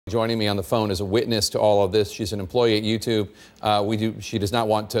Joining me on the phone as a witness to all of this. She's an employee at YouTube. She does not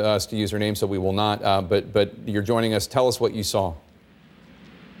want us to use her name, so we will not. But you're joining us. Tell us what you saw.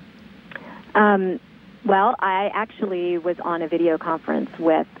 Well, I actually was on a video conference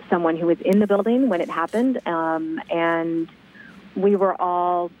with someone who was in the building when it happened, and we were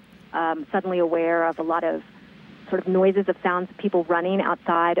all suddenly aware of a lot of sort of noises of sounds of people running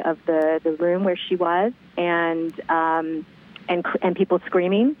outside of the room where she was, and people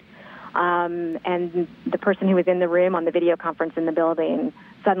screaming. And the person who was in the room on the video conference in the building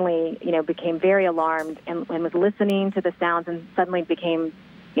suddenly, became very alarmed and was listening to the sounds, and suddenly became,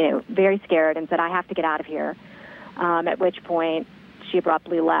 very scared and said, "I have to get out of here." At which point she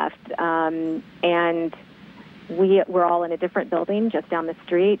abruptly left. And we were all in a different building just down the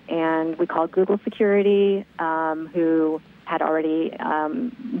street, and we called Google security, who had already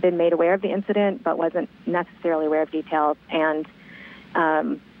been made aware of the incident but wasn't necessarily aware of details, and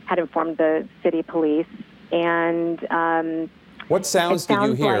had informed the city police. And what sounds did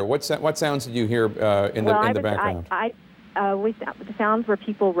you hear? What sounds did you hear in the background? The sounds were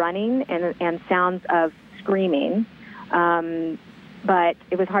people running and sounds of screaming, but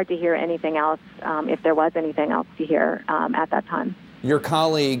it was hard to hear anything else, if there was anything else to hear at that time. Your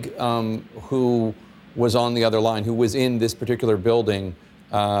colleague who was on the other line, who was in this particular building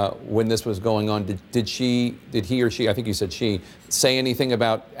when this was going on, did he or she, I think you said she, say anything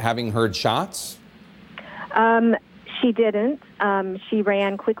about having heard shots? She didn't. She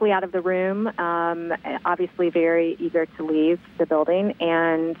ran quickly out of the room, obviously very eager to leave the building,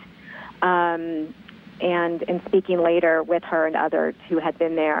 and in speaking later with her and others who had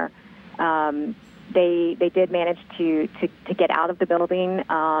been there, they did manage to get out of the building,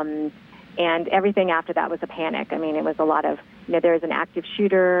 and everything after that was a panic. I mean, it was a lot of, there was an active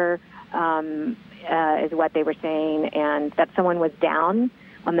shooter, is what they were saying, and that someone was down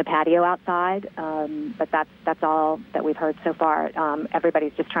on the patio outside, but that's all that we've heard so far.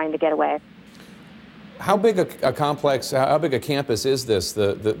 Everybody's just trying to get away. How big a complex, how big a campus is this,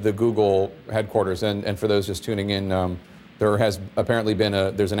 the Google headquarters? And for those just tuning in, there has apparently been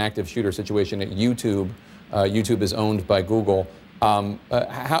there's an active shooter situation at YouTube. YouTube is owned by Google.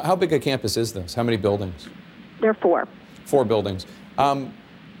 How big a campus is this? How many buildings? There are 4. 4 buildings.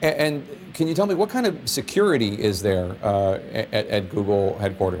 And can you tell me what kind of security is there at Google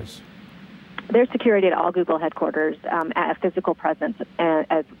headquarters? There's security at all Google headquarters, a physical presence,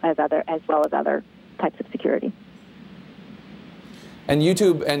 as well as other types of security. And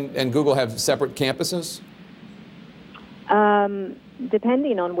YouTube and Google have separate campuses?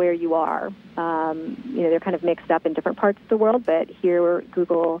 Depending on where you are, they're kind of mixed up in different parts of the world. But here,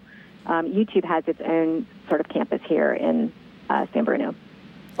 YouTube has its own sort of campus here in San Bruno.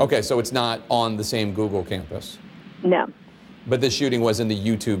 Okay, so it's not on the same Google campus? No. But this shooting was in the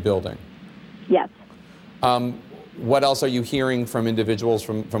YouTube building? Yes. What else are you hearing from individuals,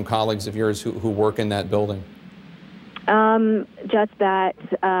 from colleagues of yours who work in that building? Just that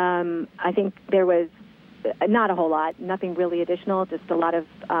I think there was not a whole lot, nothing really additional, just a lot of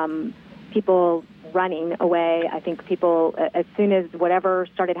people running away. I think people, as soon as whatever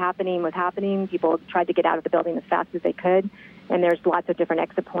started happening was happening, people tried to get out of the building as fast as they could. And there's lots of different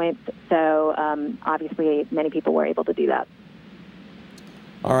exit points, so obviously many people were able to do that.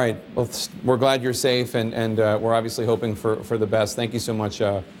 All right. Well, we're glad you're safe, and we're obviously hoping for the best. Thank you so much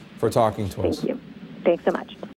for talking to us. Thank you. Thanks so much.